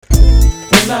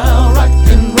now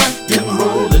rockin',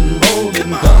 rollin',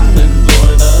 come and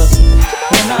join us.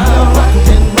 We're now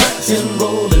rockin',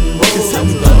 rollin', come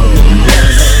and join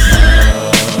us.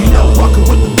 You know, rockin'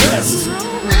 with the best.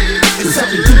 It's how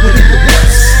we do it in the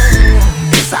West.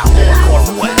 It's our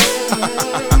hardcore way.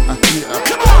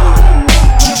 Come on!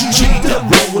 G that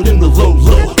rollin' in the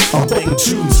low. I'm bangin'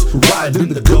 tunes, riding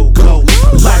the go-go.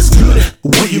 Life's good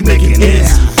when you making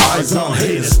ends. Eyes on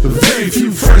haters, very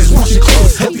few friends. Once you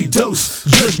close, healthy dose.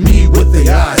 Judge me with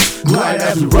their eyes. Glide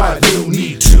as we ride, they don't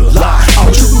need to lie. I'm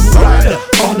a true rider,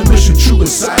 on a mission, true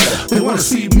insider. They wanna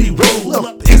see me roll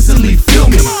up, instantly feel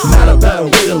me. Not a bad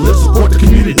way to live, support the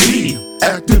community.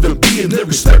 Active and being there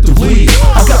respectively.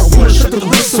 I got one shot to the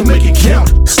list, so make it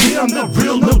count. Stay on the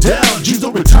real, no doubt. Jews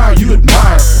don't retire, you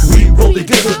admire. We roll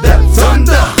together, that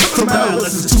thunder. From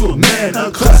adolescence to a man,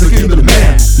 a classic in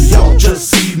demand. Y'all just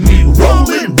see me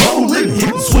rolling,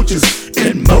 hitting switches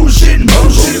in motion.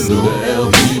 Through the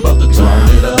LV, about to turn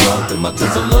it up, and my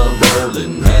Tesla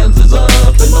rolling, hands is up,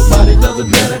 and nobody does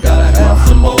it better. Gotta have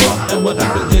some more, and what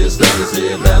happened here stays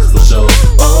here, that's for sure.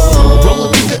 Oh,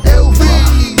 rolling through the LV,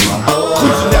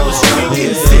 cruising down the street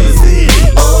in Sin City.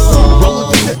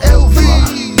 Rolling through the LV,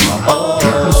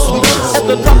 hitting switches at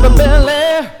the drop of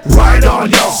belly. Right on,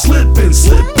 y'all slipping,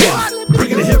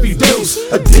 bringing a heavy dose,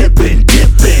 a dipping.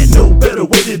 No better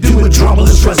way to do a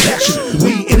dramaless transaction.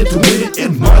 We in it to win it,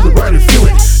 admire the ride and feel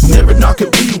it. Never knock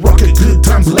it, we rock it, good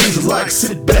times, laser like.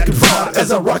 Sit back and vibe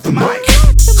as I rock the mic.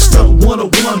 Stunt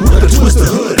 101 with a twist of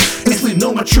hood. Instantly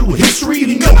know my true history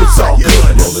and you know it's all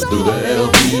good. Rolling through the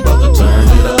LV, about to turn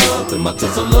it up, and my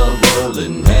Tesla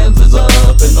rolling, hands is up,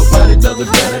 and nobody does it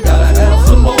better. Gotta have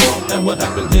some more, and what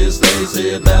happened here stays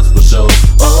here, that's for sure.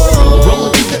 Oh,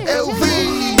 rolling through the LV,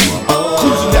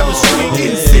 cruising down the street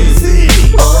in Sin City.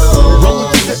 Rolling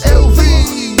through the LV,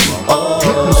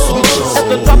 hitting switches at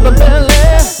the drop of belly.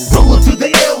 Rolling through the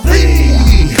LV,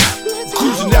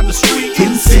 cruising down the street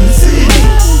in Sin City.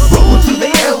 Rolling through the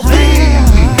LV,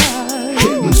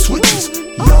 hitting switches.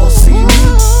 Y'all see me?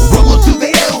 Rolling through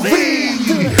the LV,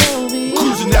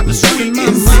 cruising down the street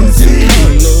in Sin City.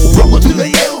 Rolling through the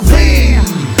LV,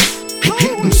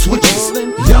 hitting switches.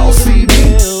 Y'all see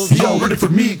me? Y'all ready for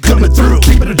me coming through?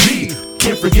 Keep it a G.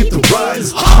 Can't forget the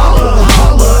rise. Holla,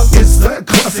 it's that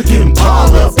classic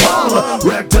Impala.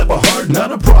 Racked up a heart,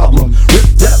 not a problem. Rip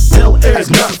that Bel Air's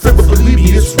not fair, but believe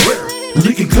me, it's rare.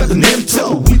 Leaking cut the name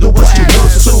toe, we the Western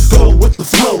Coast, so go with the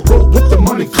flow. Roll with the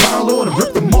Monte Carlo and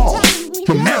rip them all,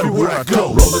 no matter where I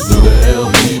go. Rolling through the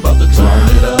LV, about to turn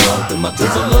it up, and my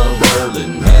Tesla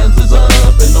rolling, hands is up,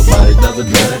 and nobody does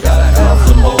it better. Gotta have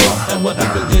some more, and what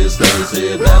happened here stays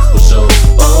here, that's for sure.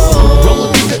 Oh,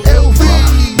 rolling through the LV,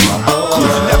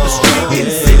 cruising down the street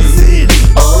in Sin City.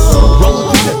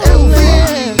 Rolling through the LV,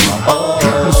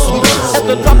 hitting switches at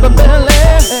the drop of belly.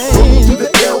 Rolling through the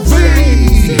LV,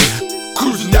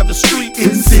 cruising down the street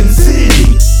in Sin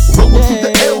City. Rolling through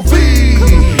the LV,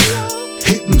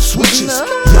 hitting switches.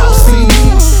 Y'all see me?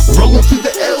 Rolling through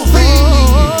the LV,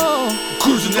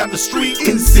 cruising down the street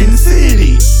in Sin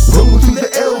City. Rolling through the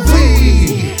LV,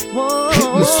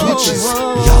 hitting switches.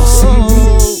 Y'all see me?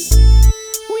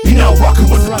 You know, rockin'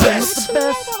 with the best.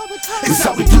 It's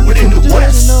how we do it in the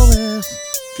West.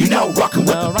 You know, rockin'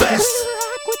 with the best.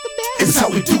 It's how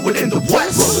we do it in the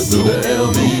West. Rolling through the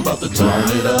LV, about to turn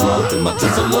it up, and my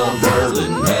Tesla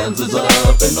rolling, hands is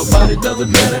up, and nobody does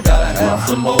it better. Gotta have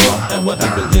some more, and what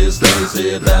happened here stays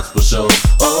here, that's for sure.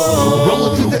 Oh,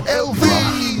 rolling through the LV,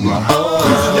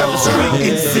 cruising down the street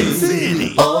in Sin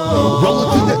City. Rolling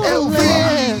through the LV,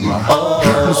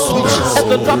 hitting switches at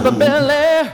the drop of belly.